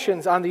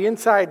possessions on the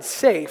inside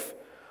safe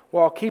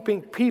while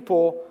keeping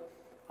people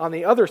on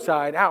the other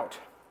side out.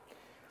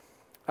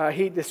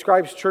 He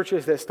describes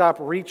churches that stop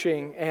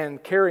reaching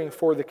and caring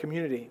for the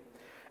community.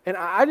 And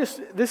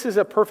this is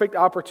a perfect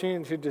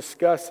opportunity to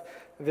discuss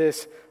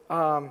this.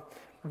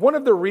 One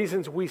of the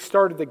reasons we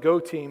started the Go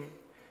Team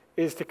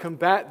is to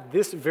combat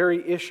this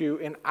very issue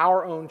in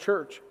our own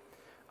church.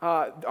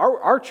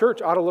 Our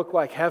church ought to look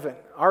like heaven.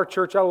 Our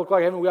church ought to look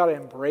like heaven. We ought to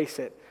embrace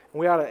it. And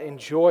we ought to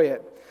enjoy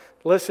it.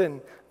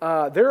 Listen,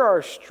 there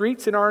are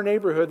streets in our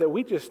neighborhood that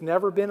we just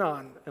never been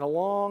on in a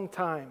long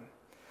time.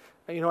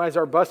 As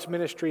our bus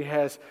ministry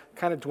has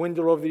kind of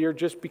dwindled over the year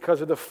just because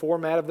of the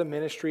format of the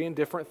ministry and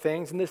different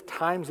things and the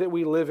times that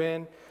we live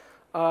in,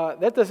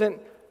 that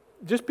doesn't,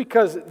 just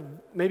because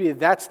maybe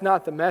that's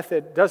not the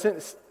method,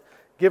 doesn't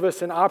give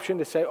us an option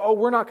to say,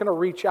 we're not going to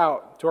reach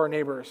out to our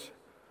neighbors.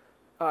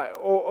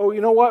 You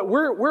know what?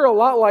 We're a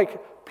lot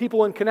like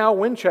people in Canal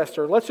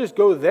Winchester. Let's just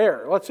go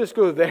there. Let's just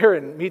go there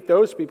and meet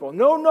those people.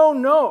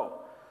 No.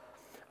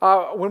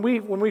 When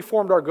we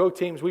formed our Go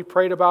Teams, we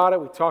prayed about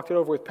it. We talked it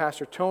over with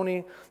Pastor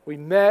Tony. We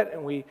met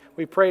and we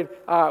prayed.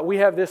 We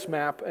have this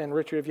map, and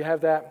Richard, if you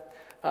have that,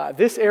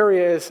 this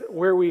area is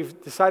where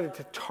we've decided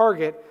to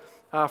target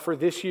for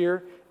this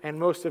year and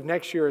most of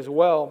next year as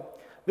well.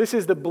 This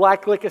is the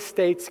Blacklick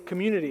Estates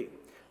community.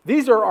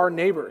 These are our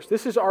neighbors.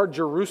 This is our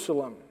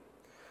Jerusalem.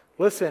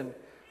 Listen,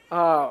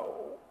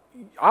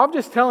 I'm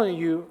just telling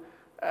you,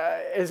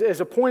 as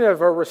a point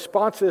of a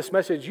response to this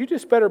message, you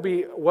just better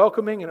be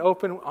welcoming and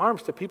open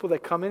arms to people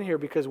that come in here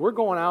because we're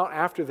going out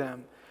after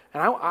them.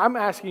 And I'm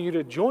asking you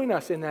to join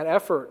us in that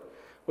effort.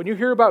 When you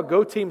hear about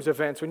Go Teams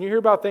events, when you hear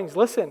about things,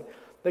 listen,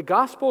 the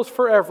gospel is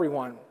for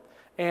everyone.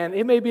 And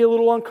it may be a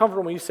little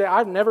uncomfortable when you say,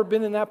 I've never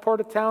been in that part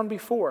of town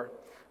before.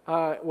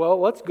 Well,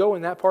 let's go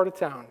in that part of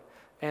town.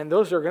 And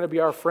those are going to be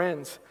our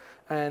friends.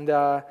 And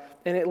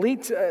it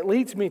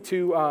leads me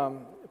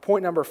to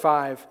point number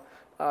 5.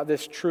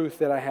 This truth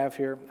that I have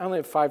here. I only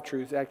have 5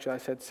 truths. Actually, I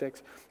said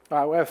 6.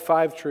 We have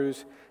 5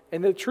 truths.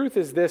 And the truth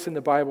is this in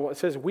the Bible. It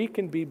says we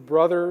can be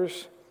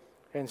brothers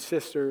and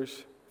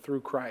sisters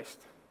through Christ.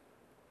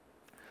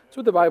 That's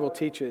what the Bible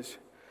teaches.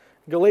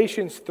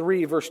 Galatians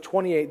 3, verse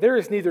 28, there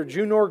is neither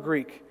Jew nor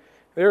Greek,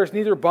 there is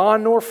neither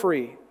bond nor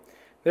free,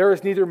 there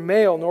is neither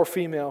male nor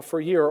female, for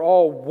ye are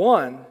all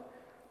one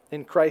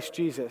in Christ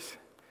Jesus.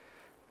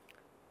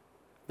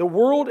 The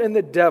world and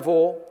the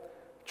devil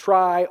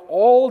try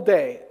all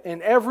day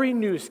in every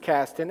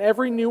newscast, in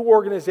every new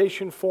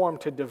organization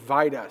formed to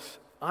divide us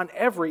on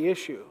every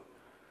issue.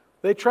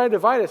 They try to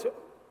divide us,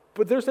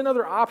 but there's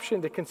another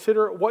option to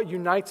consider what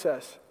unites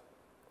us.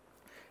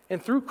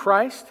 And through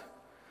Christ,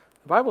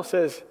 the Bible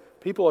says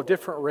people of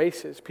different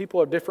races,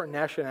 people of different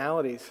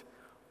nationalities,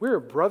 we're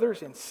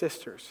brothers and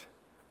sisters.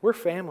 We're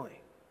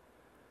family.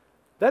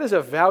 That is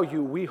a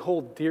value we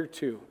hold dear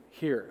to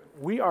here.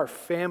 We are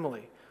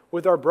family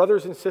with our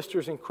brothers and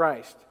sisters in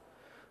Christ.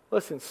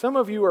 Listen, some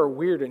of you are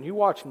weird and you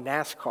watch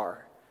NASCAR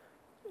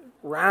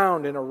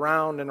round and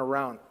around and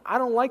around. I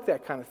don't like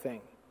that kind of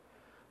thing.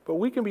 But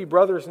we can be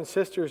brothers and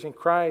sisters in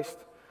Christ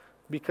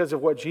because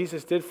of what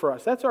Jesus did for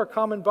us. That's our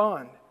common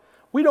bond.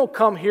 We don't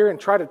come here and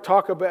try to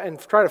talk about and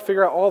try to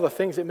figure out all the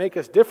things that make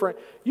us different.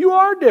 You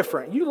are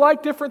different. You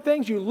like different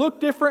things. You look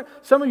different.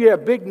 Some of you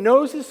have big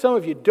noses. Some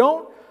of you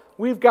don't.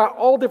 We've got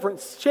all different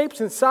shapes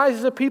and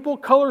sizes of people,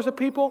 colors of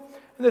people.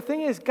 And the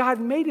thing is,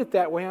 God made it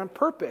that way on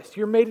purpose.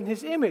 You're made in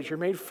His image. You're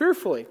made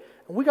fearfully.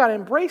 And we got to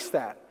embrace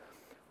that.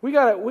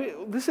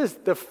 This is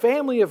the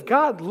family of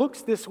God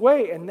looks this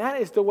way, and that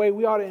is the way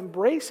we ought to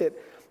embrace it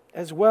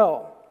as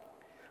well.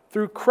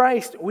 Through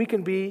Christ, we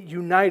can be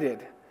united.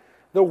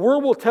 The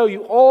world will tell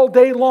you all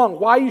day long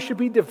why you should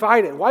be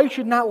divided, why you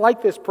should not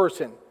like this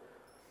person.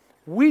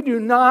 We do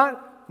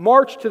not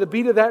march to the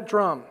beat of that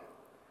drum.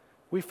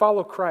 We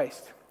follow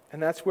Christ,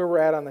 and that's where we're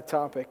at on the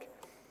topic.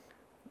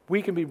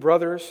 We can be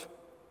brothers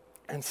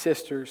and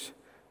sisters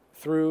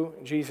through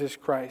Jesus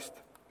Christ.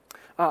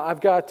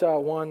 I've got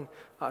one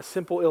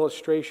simple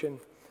illustration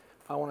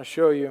I want to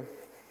show you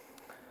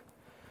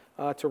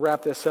to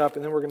wrap this up,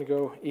 and then we're going to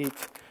go eat.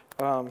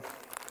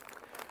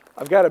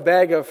 I've got a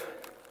bag of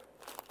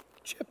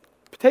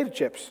potato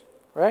chips,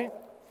 right?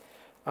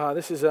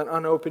 This is an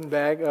unopened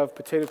bag of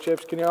potato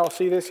chips. Can you all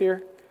see this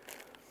here?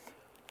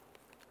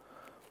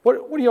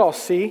 What do you all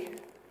see?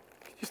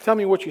 Just tell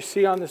me what you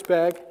see on this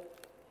bag.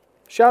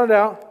 Shout it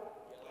out.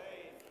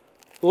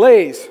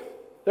 Lay's.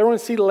 Everyone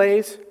see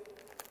Lay's?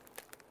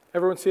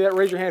 Everyone see that?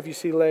 Raise your hand if you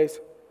see Lay's.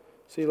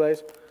 See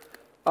Lay's?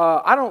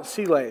 I don't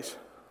see Lay's.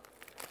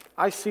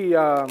 I see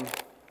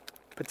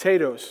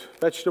potatoes,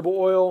 vegetable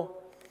oil,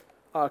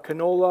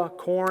 canola,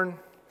 corn.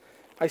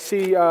 I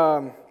see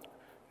no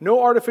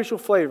artificial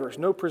flavors,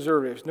 no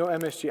preservatives, no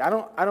MSG.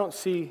 I don't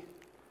see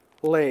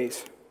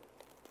Lay's.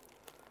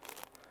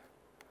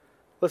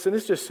 Listen,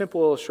 this is just a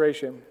simple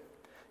illustration.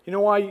 You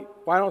know why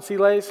I don't see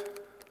Lay's?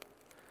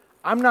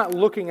 I'm not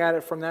looking at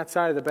it from that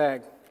side of the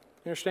bag.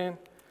 You understand?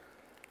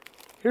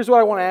 Here's what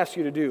I want to ask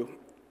you to do.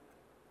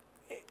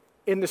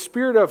 In the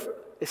spirit of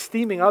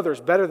esteeming others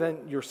better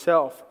than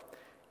yourself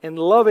and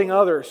loving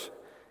others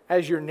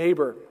as your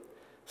neighbor,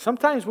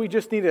 sometimes we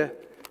just need to,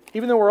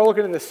 even though we're all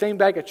looking at the same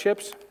bag of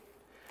chips,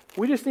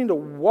 we just need to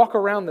walk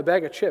around the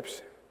bag of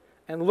chips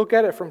and look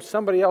at it from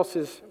somebody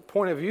else's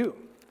point of view.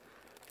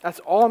 That's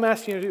all I'm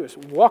asking you to do is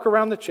walk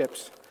around the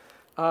chips.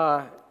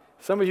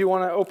 Some of you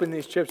want to open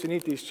these chips and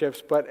eat these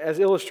chips, but as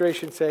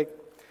illustration's sake,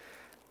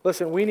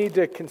 listen, we need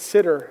to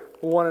consider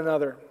one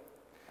another.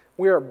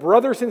 We are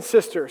brothers and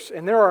sisters,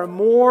 and there are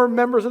more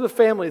members of the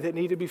family that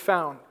need to be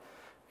found.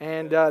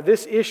 And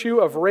this issue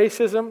of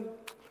racism,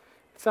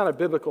 it's not a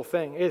biblical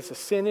thing. It's a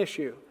sin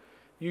issue.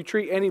 You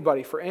treat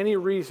anybody for any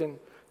reason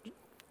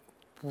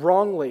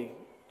wrongly.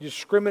 You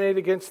discriminate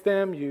against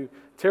them. You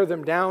tear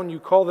them down. You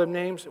call them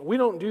names. We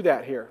don't do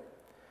that here.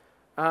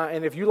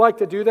 And if you like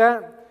to do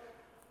that,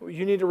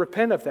 you need to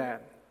repent of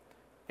that.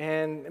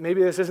 And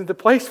maybe this isn't the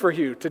place for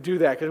you to do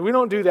that, because we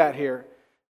don't do that here.